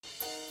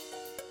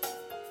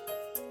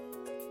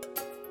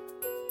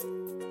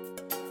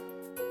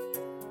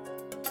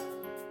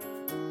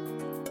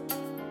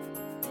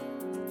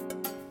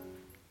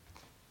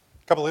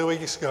couple of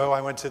weeks ago, I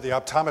went to the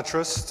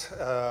optometrist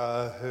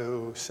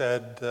who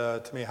said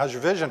to me, "How's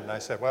your vision?" And I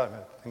said, "Well,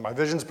 I think my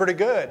vision's pretty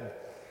good."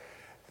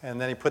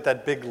 And then he put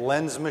that big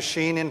lens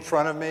machine in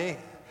front of me,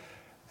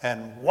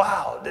 and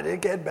wow, did it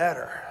get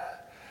better.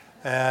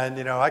 And,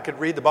 I could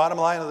read the bottom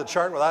line of the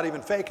chart without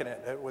even faking it.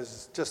 It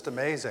was just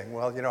amazing.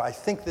 Well, I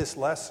think this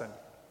lesson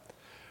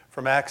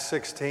from Acts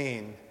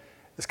 16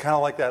 is kind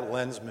of like that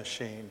lens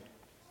machine.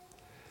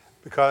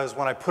 Because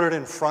when I put it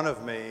in front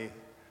of me,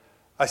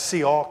 I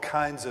see all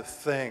kinds of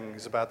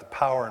things about the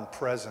power and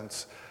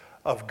presence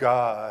of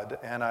God,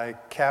 and I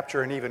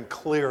capture an even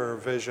clearer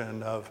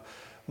vision of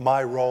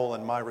my role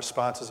and my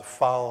response as a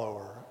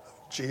follower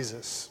of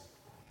Jesus.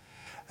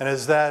 And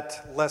as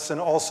that lesson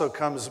also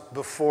comes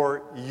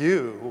before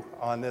you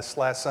on this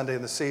last Sunday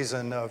in the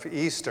season of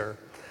Easter,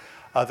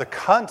 the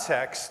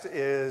context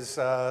is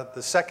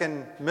the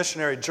second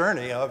missionary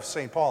journey of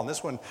St. Paul. And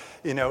this one,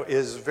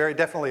 is very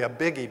definitely a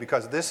biggie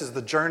because this is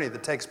the journey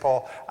that takes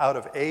Paul out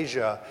of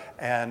Asia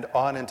and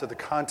on into the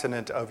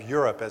continent of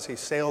Europe as he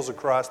sails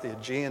across the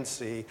Aegean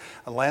Sea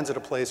and lands at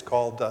a place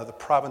called the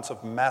province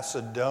of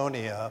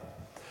Macedonia,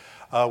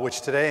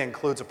 which today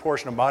includes a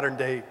portion of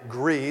modern-day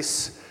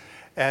Greece,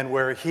 and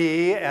where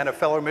he and a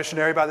fellow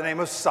missionary by the name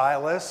of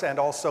Silas and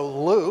also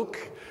Luke,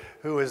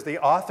 who is the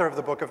author of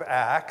the book of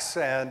Acts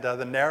and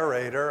the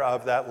narrator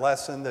of that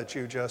lesson that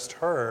you just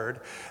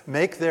heard,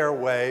 make their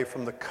way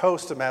from the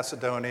coast of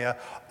Macedonia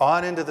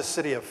on into the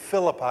city of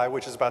Philippi,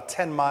 which is about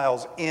 10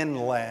 miles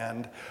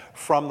inland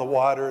from the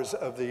waters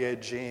of the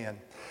Aegean.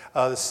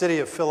 The city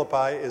of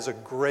Philippi is a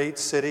great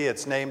city.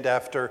 It's named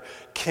after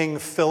King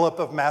Philip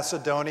of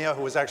Macedonia,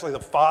 who was actually the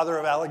father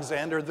of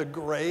Alexander the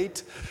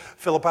Great.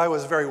 Philippi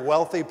was a very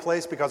wealthy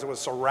place because it was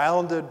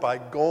surrounded by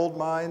gold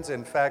mines.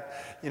 In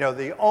fact,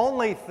 the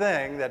only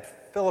thing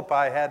that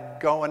Philippi had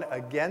going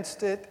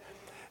against it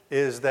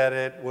is that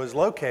it was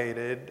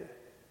located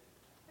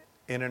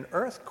in an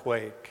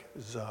earthquake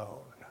zone,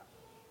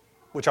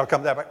 which I'll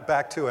come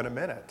back to in a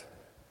minute.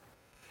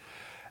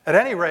 At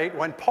any rate,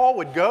 when Paul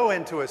would go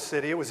into a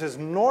city, it was his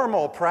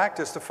normal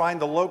practice to find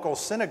the local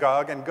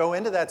synagogue and go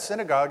into that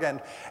synagogue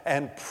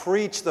and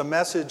preach the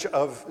message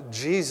of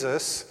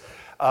Jesus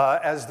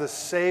as the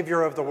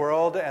Savior of the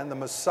world and the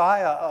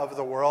Messiah of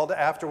the world,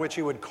 after which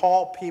he would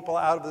call people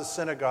out of the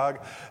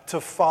synagogue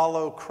to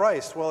follow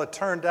Christ. Well, it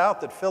turned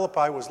out that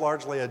Philippi was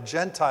largely a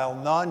Gentile,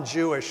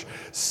 non-Jewish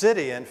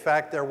city. In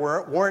fact, there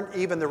weren't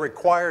even the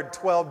required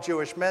 12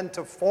 Jewish men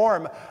to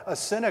form a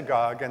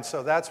synagogue. And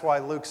so that's why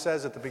Luke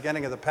says at the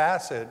beginning of the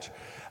passage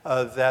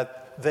that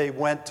they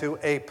went to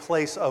a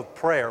place of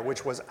prayer,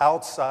 which was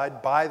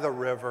outside by the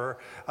river,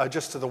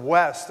 just to the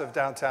west of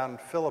downtown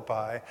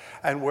Philippi,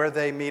 and where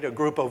they meet a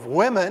group of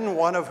women,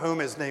 one of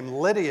whom is named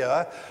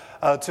Lydia,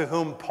 to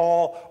whom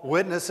Paul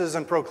witnesses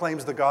and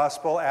proclaims the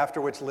gospel, after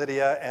which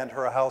Lydia and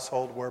her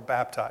household were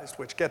baptized,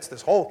 which gets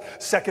this whole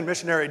second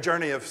missionary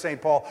journey of St.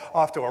 Paul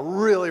off to a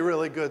really,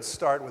 really good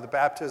start with the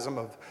baptism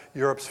of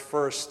Europe's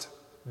first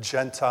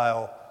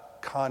Gentile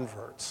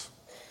converts.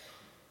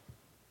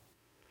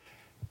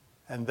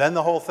 And then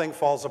the whole thing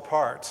falls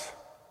apart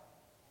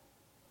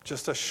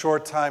just a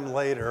short time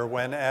later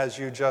when, as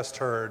you just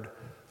heard,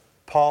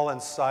 Paul and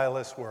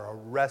Silas were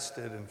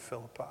arrested in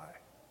Philippi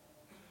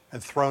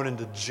and thrown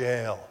into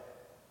jail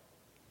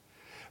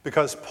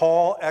because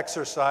Paul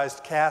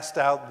cast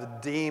out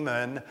the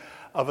demon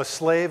of a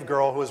slave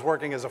girl who was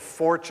working as a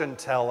fortune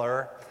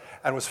teller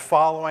and was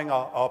following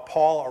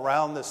Paul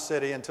around the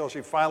city until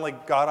she finally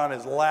got on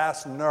his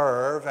last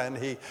nerve, and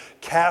he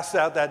cast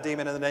out that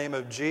demon in the name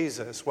of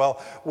Jesus.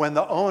 Well, when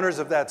the owners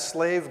of that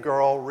slave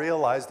girl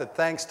realized that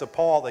thanks to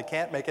Paul they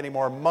can't make any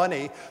more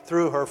money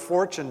through her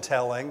fortune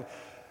telling,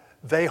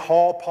 they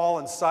haul Paul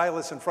and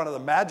Silas in front of the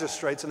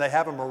magistrates and they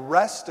have them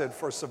arrested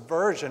for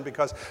subversion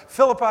because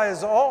Philippi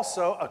is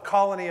also a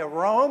colony of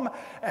Rome,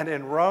 and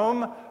in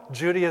Rome,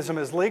 Judaism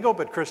is legal,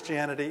 but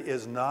Christianity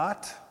is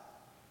not.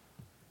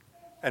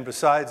 And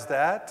besides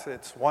that,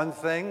 it's one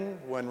thing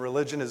when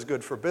religion is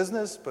good for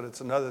business, but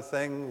it's another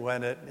thing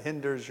when it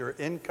hinders your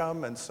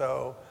income. And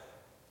so,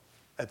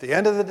 at the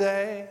end of the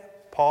day,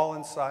 Paul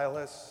and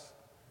Silas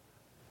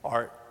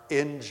are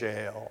in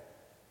jail,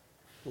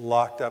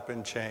 locked up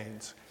in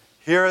chains.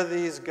 Here are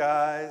these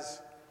guys,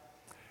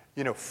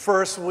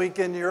 first week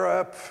in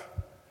Europe,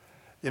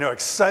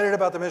 excited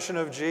about the mission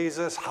of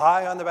Jesus,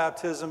 high on the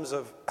baptisms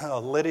of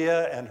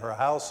Lydia and her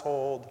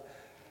household.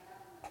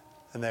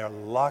 And they are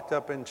locked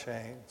up in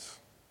chains,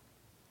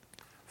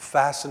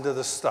 fastened to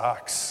the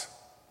stocks,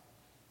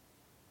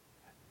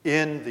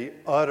 in the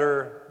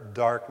utter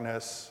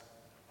darkness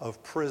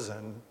of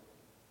prison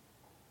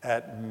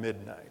at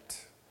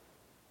midnight.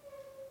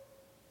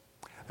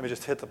 Let me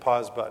just hit the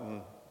pause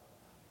button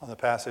on the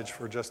passage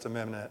for just a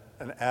minute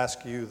and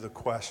ask you the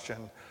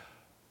question,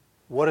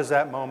 what does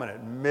that moment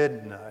at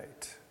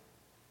midnight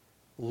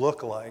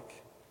look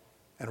like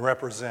and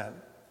represent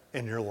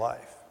in your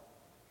life?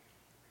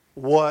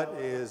 What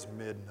is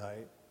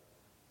midnight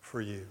for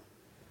you?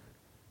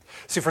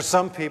 See, for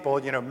some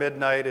people,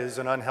 midnight is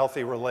an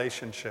unhealthy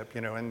relationship,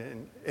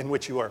 in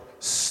which you are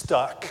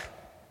stuck.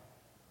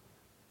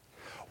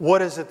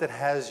 What is it that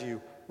has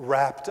you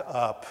wrapped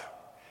up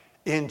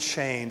in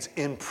chains,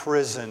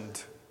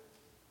 imprisoned?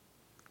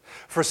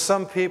 For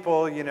some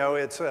people,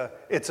 it's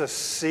a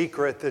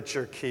secret that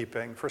you're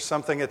keeping. For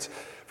somebody,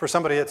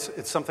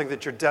 it's something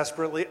that you're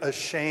desperately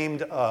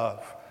ashamed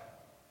of.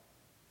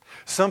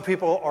 Some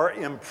people are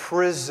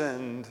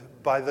imprisoned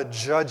by the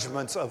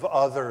judgments of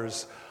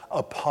others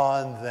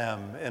upon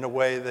them in a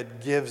way that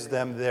gives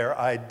them their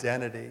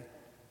identity.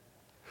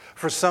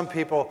 For some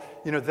people,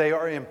 they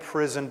are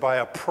imprisoned by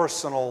a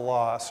personal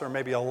loss or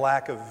maybe a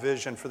lack of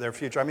vision for their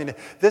future. I mean,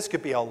 this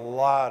could be a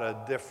lot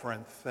of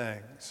different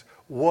things.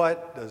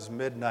 What does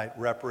midnight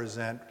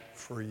represent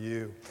for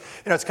you?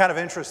 It's kind of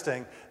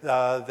interesting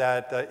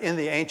that in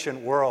the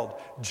ancient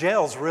world,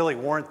 jails really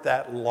weren't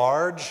that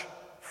large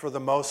for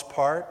the most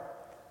part.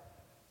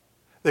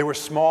 They were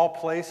small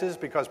places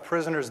because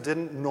prisoners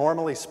didn't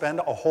normally spend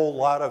a whole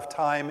lot of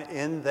time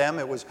in them.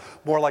 It was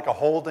more like a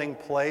holding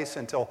place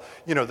until,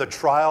 the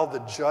trial, the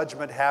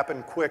judgment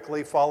happened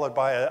quickly, followed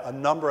by a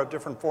number of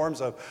different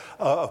forms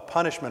of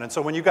punishment. And so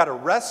when you got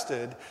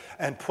arrested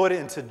and put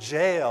into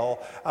jail,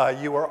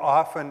 you were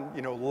often,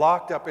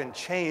 locked up in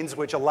chains,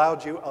 which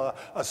allowed you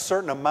a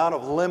certain amount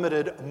of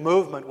limited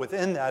movement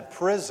within that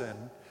prison.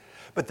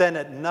 But then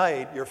at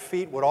night, your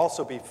feet would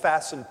also be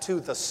fastened to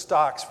the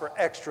stocks for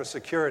extra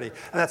security.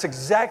 And that's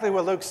exactly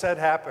what Luke said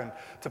happened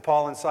to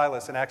Paul and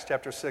Silas in Acts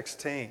chapter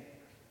 16.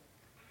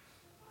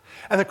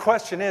 And the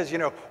question is,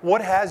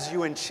 what has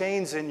you in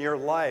chains in your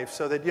life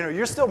so that,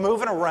 you're still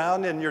moving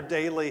around in your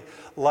daily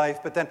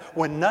life, but then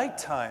when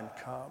nighttime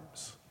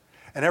comes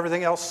and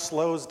everything else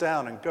slows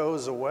down and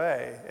goes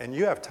away and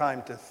you have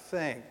time to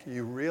think,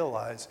 you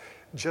realize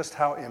just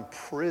how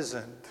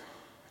imprisoned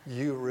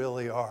you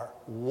really are.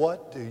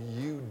 What do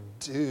you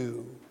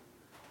do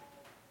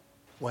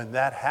when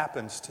that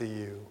happens to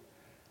you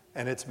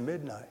and it's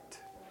midnight?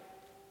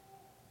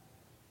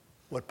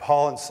 What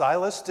Paul and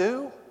Silas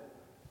do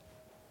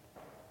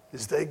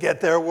is they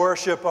get their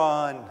worship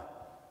on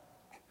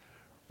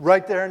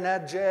right there in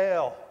that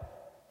jail.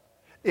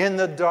 In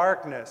the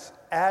darkness,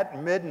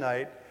 at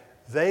midnight,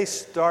 they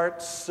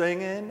start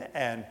singing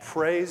and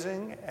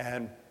praising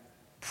and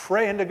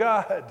praying to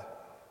God.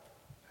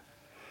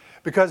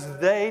 Because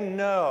they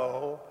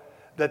know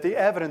that the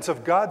evidence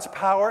of God's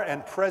power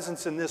and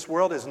presence in this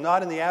world is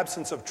not in the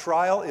absence of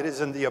trial, it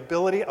is in the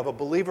ability of a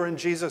believer in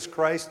Jesus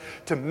Christ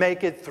to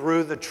make it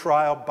through the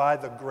trial by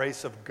the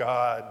grace of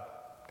God.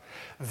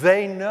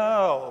 They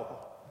know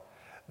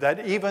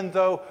that even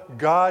though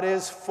God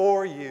is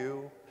for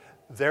you,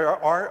 there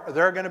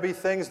are going to be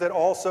things that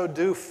also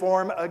do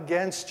form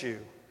against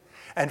you.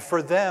 And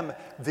for them,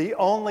 the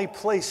only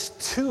place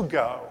to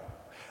go,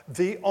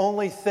 the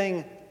only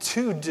thing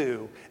to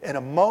do in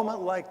a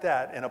moment like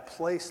that, in a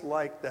place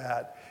like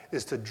that,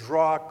 is to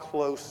draw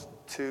close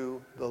to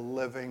the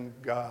living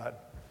God.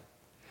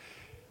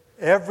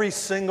 Every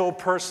single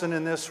person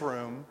in this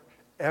room,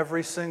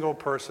 every single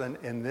person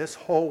in this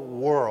whole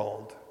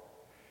world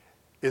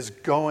is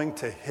going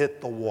to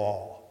hit the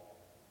wall.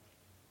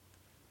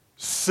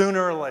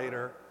 Sooner or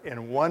later,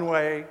 in one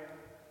way,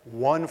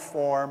 one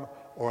form,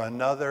 or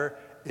another,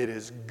 it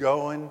is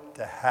going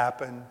to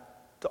happen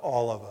to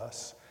all of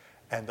us.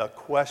 And the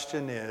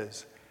question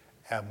is,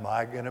 am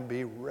I going to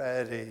be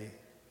ready?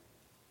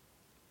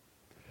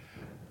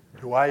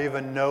 Do I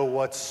even know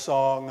what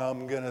song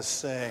I'm going to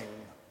sing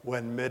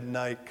when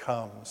midnight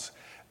comes?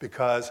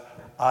 Because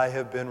I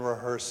have been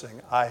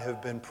rehearsing, I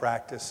have been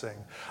practicing,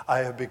 I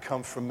have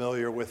become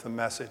familiar with the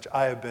message.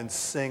 I have been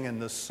singing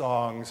the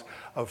songs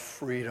of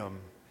freedom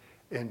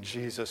in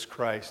Jesus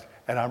Christ,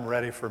 and I'm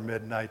ready for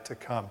midnight to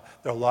come.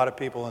 There are a lot of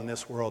people in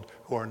this world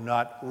who are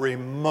not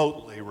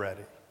remotely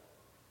ready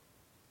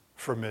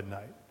for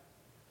midnight.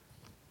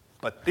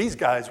 But these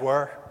guys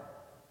were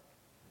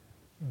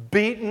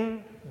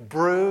beaten,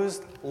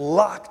 bruised,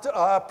 locked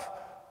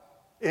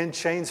up in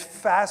chains,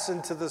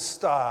 fastened to the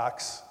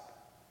stocks.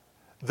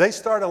 They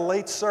start a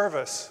late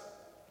service.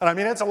 And I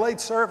mean, it's a late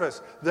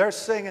service. They're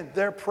singing,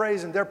 they're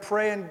praising, they're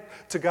praying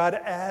to God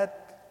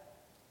at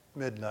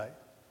midnight.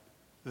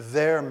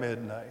 Their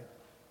midnight.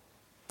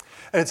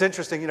 And it's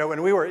interesting,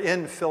 when we were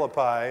in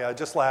Philippi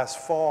just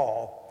last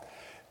fall,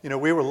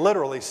 we were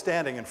literally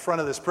standing in front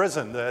of this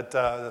prison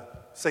that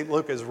St.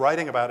 Luke is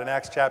writing about in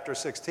Acts chapter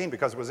 16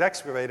 because it was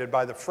excavated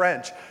by the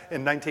French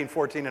in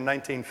 1914 and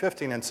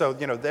 1915. And so,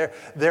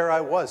 there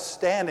I was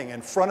standing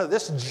in front of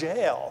this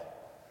jail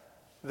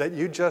that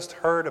you just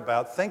heard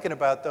about, thinking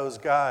about those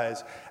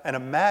guys and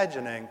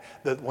imagining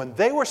that when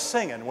they were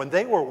singing, when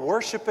they were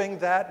worshiping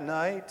that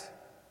night,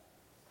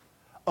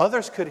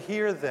 others could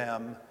hear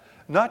them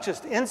not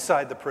just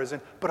inside the prison,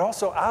 but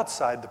also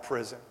outside the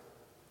prison.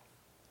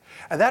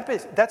 And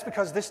that's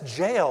because this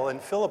jail in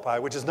Philippi,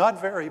 which is not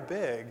very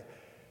big,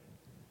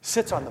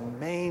 sits on the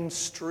main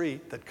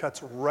street that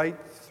cuts right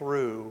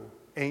through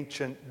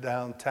ancient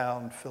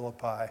downtown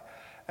Philippi.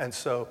 And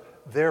so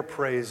their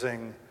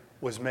praising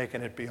was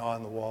making it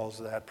beyond the walls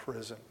of that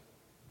prison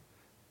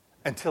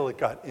until it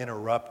got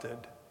interrupted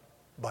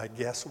by,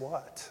 guess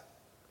what?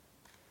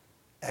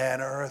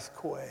 An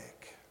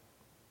earthquake.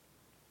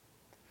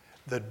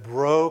 that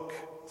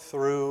broke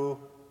through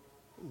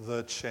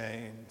the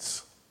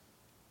chains.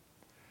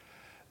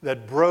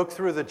 That broke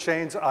through the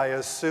chains, I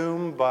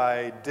assume,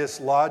 by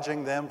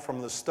dislodging them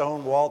from the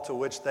stone wall to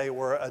which they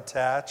were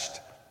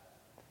attached,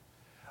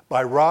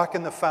 by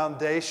rocking the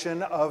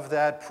foundation of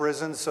that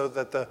prison so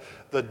that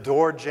the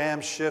door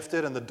jamb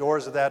shifted and the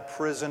doors of that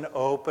prison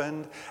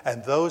opened,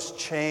 and those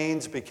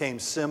chains became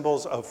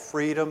symbols of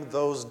freedom.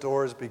 Those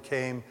doors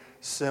became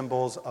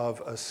symbols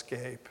of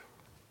escape.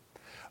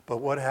 But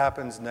what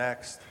happens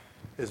next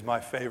is my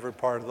favorite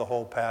part of the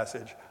whole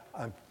passage.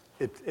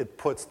 It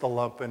puts the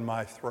lump in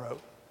my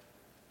throat.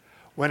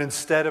 When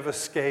instead of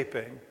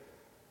escaping,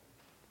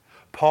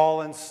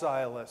 Paul and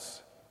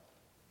Silas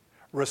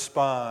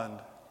respond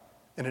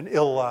in an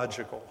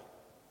illogical,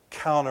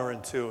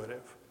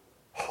 counterintuitive,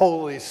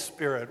 Holy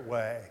Spirit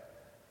way.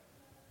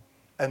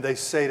 And they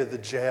say to the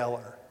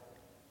jailer,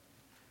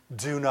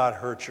 "Do not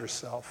hurt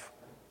yourself.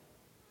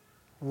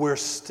 We're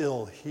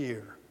still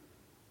here."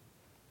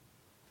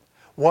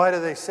 Why do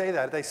they say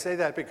that? They say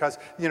that because,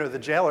 the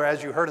jailer,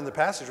 as you heard in the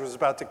passage, was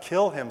about to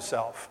kill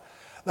himself.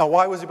 Now,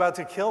 why was he about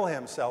to kill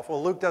himself?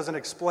 Well, Luke doesn't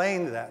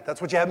explain that.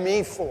 That's what you have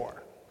me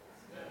for.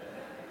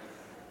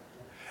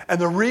 And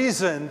the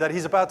reason that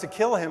he's about to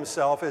kill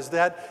himself is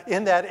that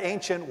in that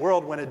ancient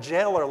world, when a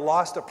jailer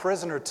lost a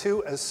prisoner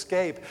to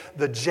escape,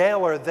 the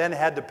jailer then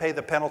had to pay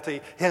the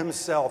penalty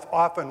himself,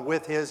 often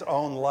with his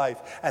own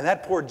life. And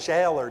that poor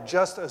jailer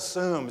just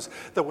assumes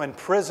that when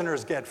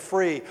prisoners get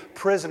free,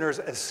 prisoners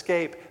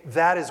escape.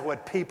 That is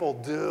what people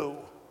do.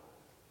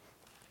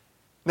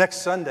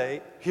 Next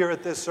Sunday, here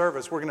at this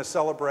service, we're going to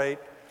celebrate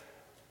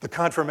the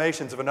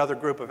confirmations of another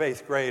group of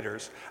 8th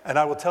graders. And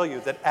I will tell you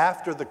that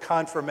after the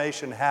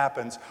confirmation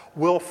happens,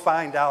 we'll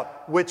find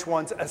out which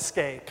ones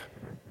escape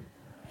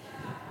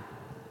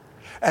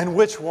and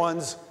which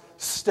ones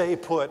stay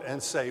put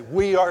and say,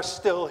 "We are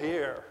still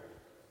here."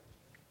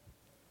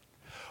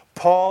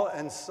 Paul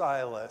and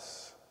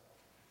Silas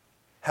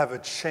have a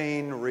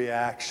chain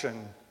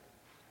reaction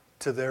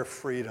to their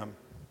freedom.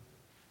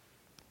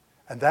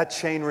 And that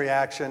chain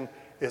reaction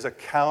is a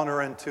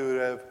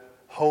counterintuitive,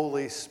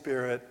 Holy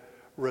Spirit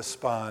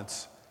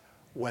response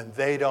when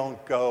they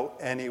don't go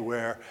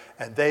anywhere.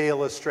 And they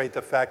illustrate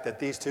the fact that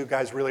these two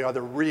guys really are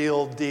the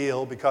real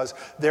deal, because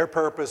their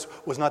purpose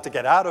was not to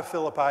get out of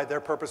Philippi.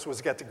 Their purpose was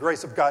to get the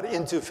grace of God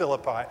into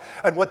Philippi.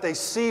 And what they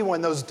see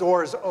when those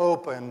doors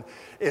open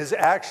is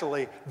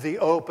actually the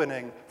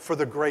opening for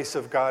the grace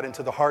of God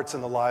into the hearts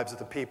and the lives of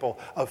the people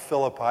of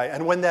Philippi.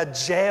 And when that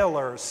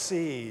jailer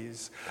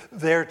sees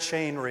their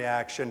chain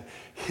reaction,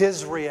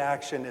 his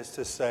reaction is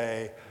to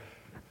say,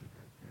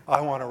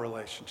 "I want a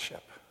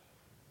relationship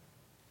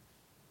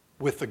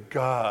with the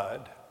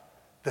God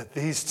that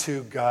these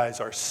two guys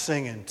are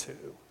singing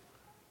to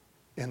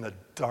in the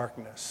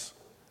darkness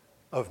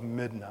of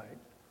midnight.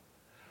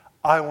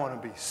 I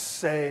want to be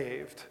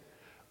saved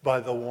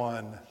by the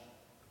one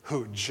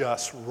who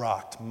just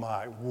rocked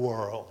my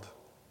world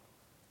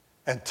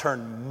and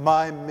turned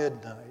my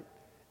midnight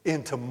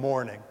into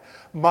morning,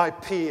 my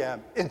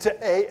PM into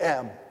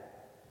AM,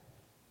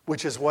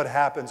 which is what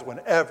happens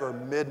whenever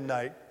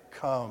midnight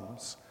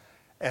comes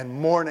and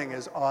morning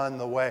is on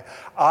the way."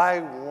 I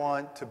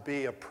want to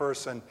be a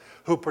person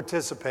who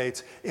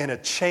participates in a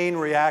chain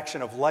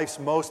reaction of life's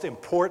most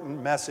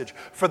important message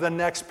for the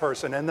next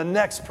person and the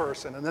next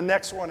person and the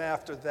next one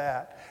after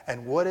that.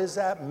 And what is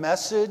that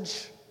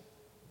message?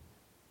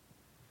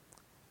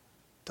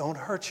 Don't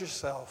hurt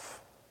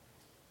yourself.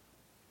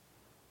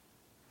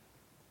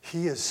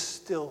 He is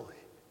still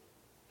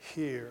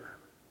here.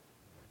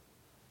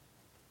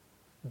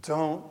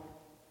 Don't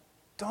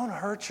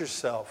hurt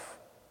yourself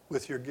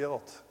with your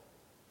guilt.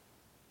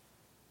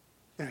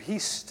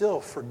 He's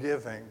still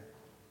forgiving.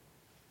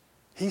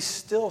 He's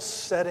still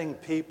setting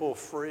people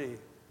free.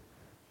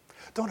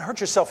 Don't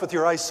hurt yourself with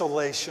your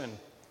isolation,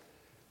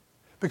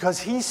 because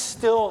he's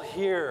still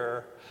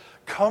here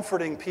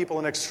comforting people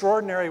in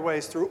extraordinary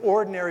ways through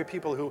ordinary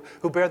people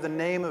who bear the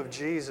name of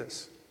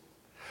Jesus.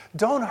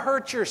 Don't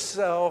hurt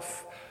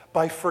yourself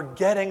by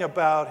forgetting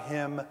about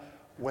him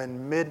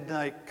when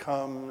midnight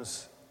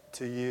comes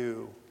to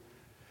you.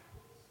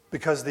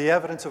 Because the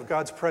evidence of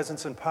God's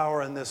presence and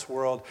power in this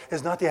world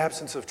is not the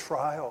absence of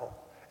trial.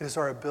 It is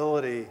our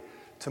ability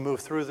to move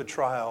through the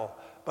trial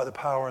by the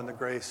power and the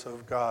grace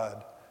of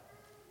God.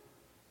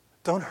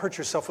 Don't hurt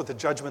yourself with the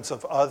judgments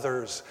of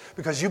others,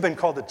 because you've been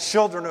called the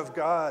children of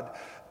God.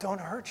 Don't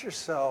hurt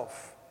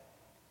yourself,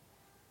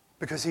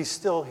 because he's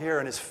still here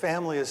and his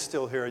family is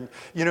still here. And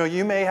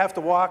you may have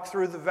to walk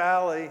through the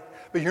valley,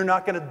 but you're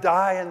not going to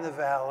die in the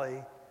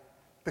valley,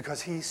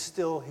 because he's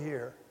still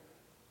here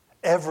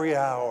every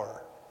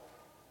hour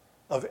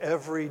of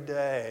every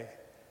day,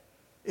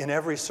 in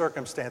every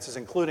circumstances,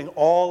 including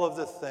all of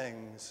the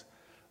things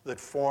that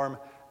form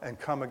and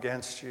come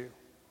against you.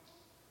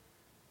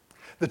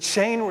 The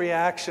chain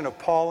reaction of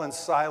Paul and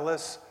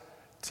Silas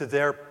to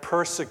their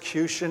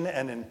persecution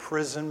and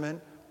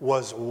imprisonment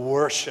was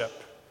worship.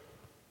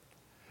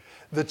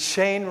 The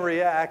chain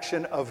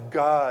reaction of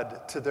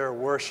God to their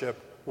worship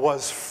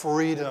was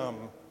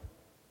freedom.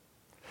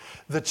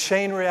 The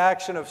chain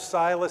reaction of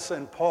Silas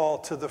and Paul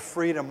to the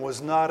freedom was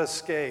not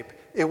escape.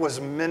 It was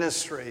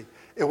ministry.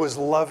 It was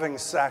loving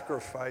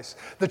sacrifice.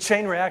 The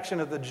chain reaction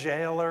of the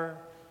jailer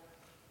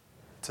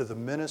to the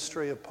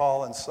ministry of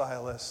Paul and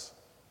Silas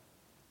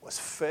was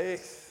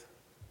faith.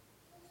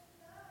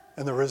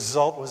 And the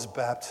result was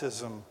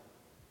baptism.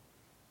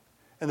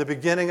 And the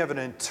beginning of an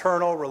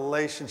eternal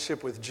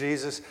relationship with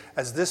Jesus,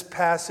 as this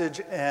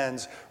passage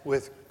ends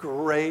with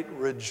great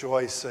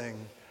rejoicing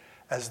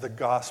as the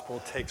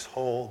gospel takes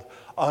hold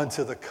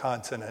onto the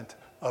continent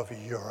of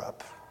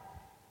Europe.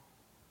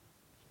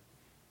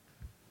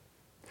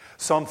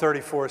 Psalm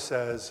 34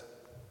 says,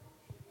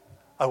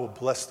 I will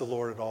bless the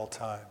Lord at all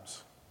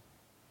times.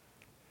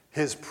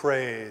 His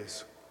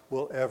praise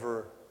will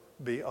ever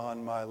be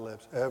on my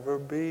lips. Ever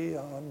be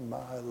on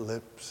my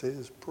lips,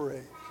 his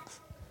praise.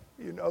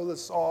 You know the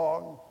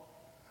song.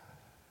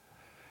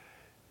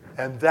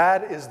 And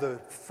that is the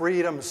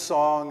freedom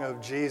song of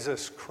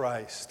Jesus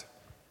Christ.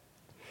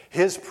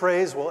 His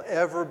praise will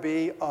ever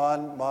be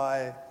on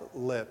my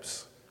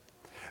lips.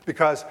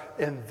 Because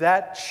in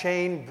that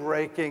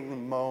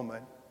chain-breaking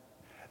moment,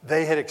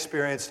 they had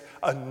experienced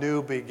a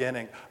new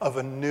beginning of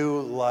a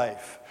new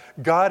life.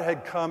 God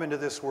had come into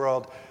this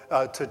world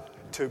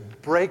to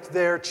break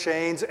their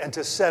chains and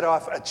to set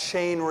off a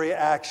chain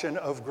reaction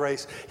of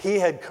grace. He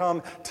had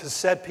come to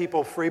set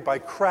people free by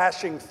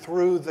crashing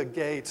through the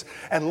gates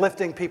and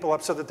lifting people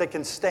up so that they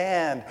can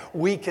stand.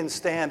 We can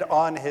stand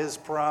on his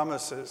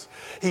promises.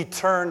 He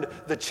turned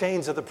the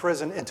chains of the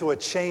prison into a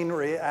chain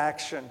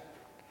reaction.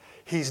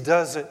 He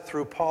does it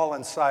through Paul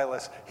and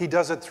Silas. He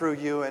does it through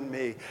you and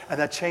me. And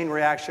that chain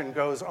reaction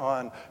goes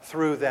on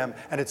through them,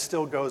 and it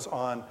still goes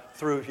on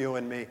through you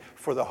and me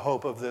for the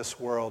hope of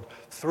this world,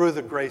 through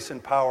the grace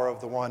and power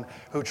of the one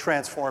who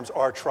transforms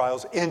our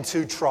trials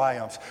into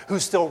triumphs, who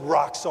still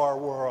rocks our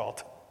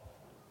world,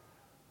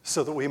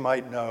 so that we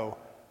might know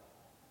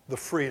the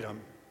freedom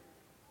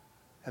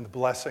and the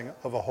blessing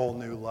of a whole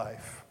new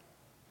life.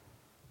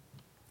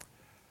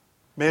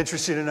 May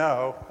interest you to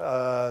know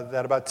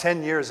that about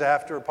 10 years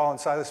after Paul and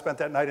Silas spent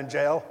that night in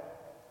jail,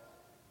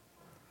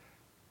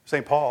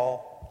 St.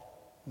 Paul,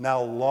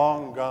 now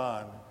long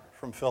gone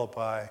from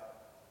Philippi,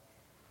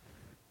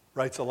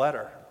 writes a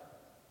letter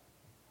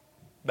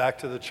back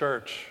to the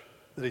church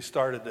that he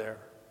started there,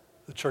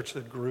 the church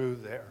that grew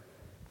there.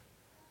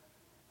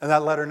 And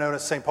that letter, known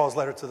as St. Paul's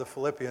letter to the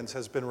Philippians,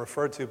 has been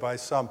referred to by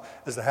some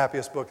as the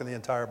happiest book in the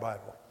entire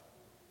Bible.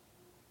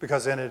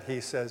 Because in it he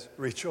says,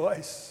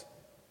 rejoice.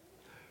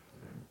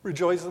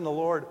 Rejoice in the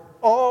Lord.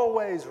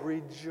 Always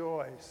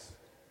rejoice.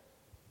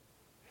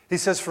 He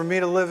says, for me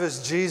to live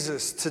is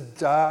Jesus, to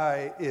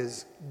die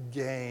is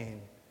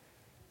gain.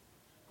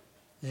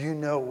 You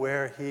know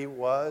where he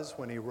was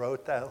when he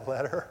wrote that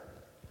letter?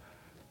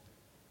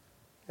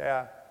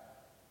 Yeah.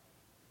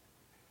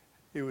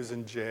 He was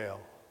in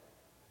jail.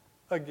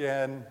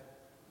 Again.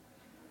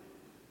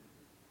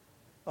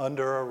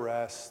 Under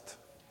arrest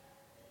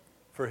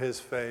for his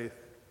faith.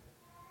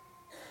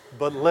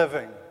 But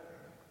living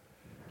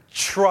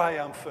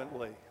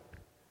triumphantly,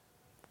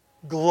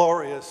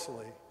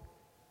 gloriously,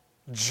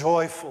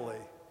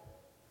 joyfully,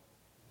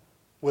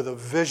 with a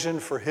vision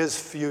for his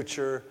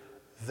future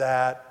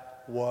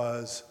that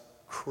was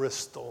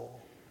crystal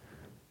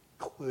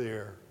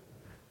clear.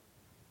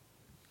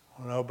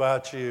 I don't know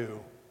about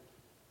you,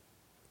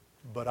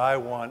 but I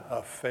want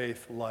a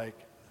faith like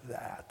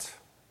that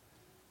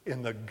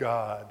in the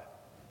God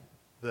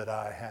that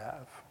I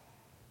have.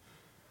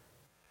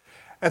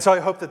 And so I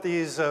hope that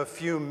these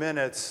few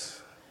minutes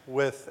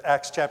with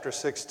Acts chapter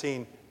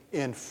 16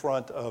 in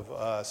front of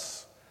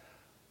us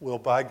will,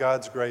 by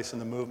God's grace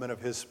and the movement of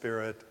his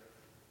Spirit,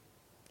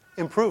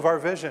 improve our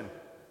vision.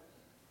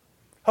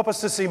 Help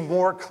us to see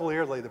more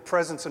clearly the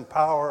presence and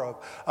power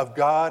of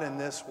God in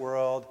this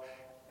world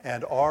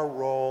and our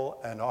role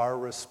and our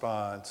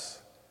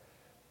response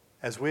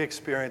as we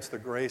experience the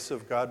grace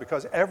of God,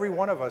 because every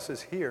one of us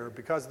is here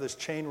because of this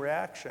chain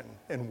reaction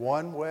in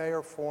one way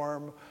or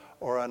form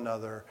or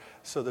another,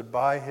 so that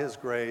by his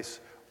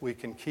grace we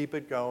can keep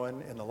it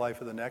going in the life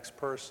of the next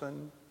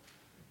person,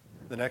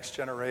 the next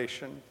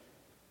generation,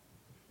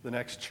 the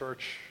next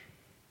church,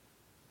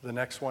 the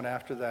next one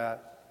after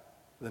that,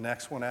 the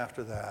next one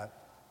after that,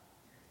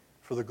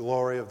 for the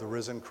glory of the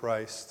risen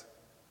Christ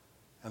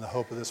and the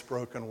hope of this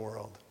broken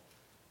world.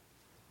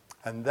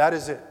 And that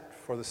is it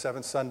for the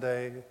seventh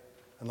Sunday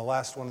and the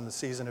last one in the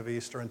season of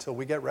Easter, until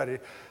we get ready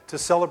to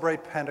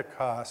celebrate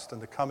Pentecost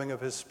and the coming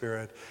of his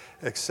Spirit,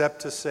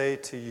 except to say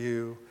to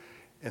you,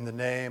 in the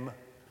name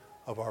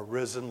of our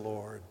risen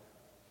Lord,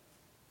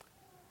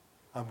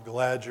 I'm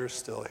glad you're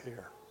still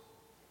here.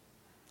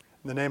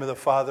 In the name of the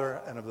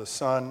Father, and of the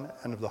Son,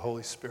 and of the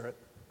Holy Spirit.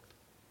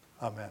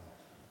 Amen.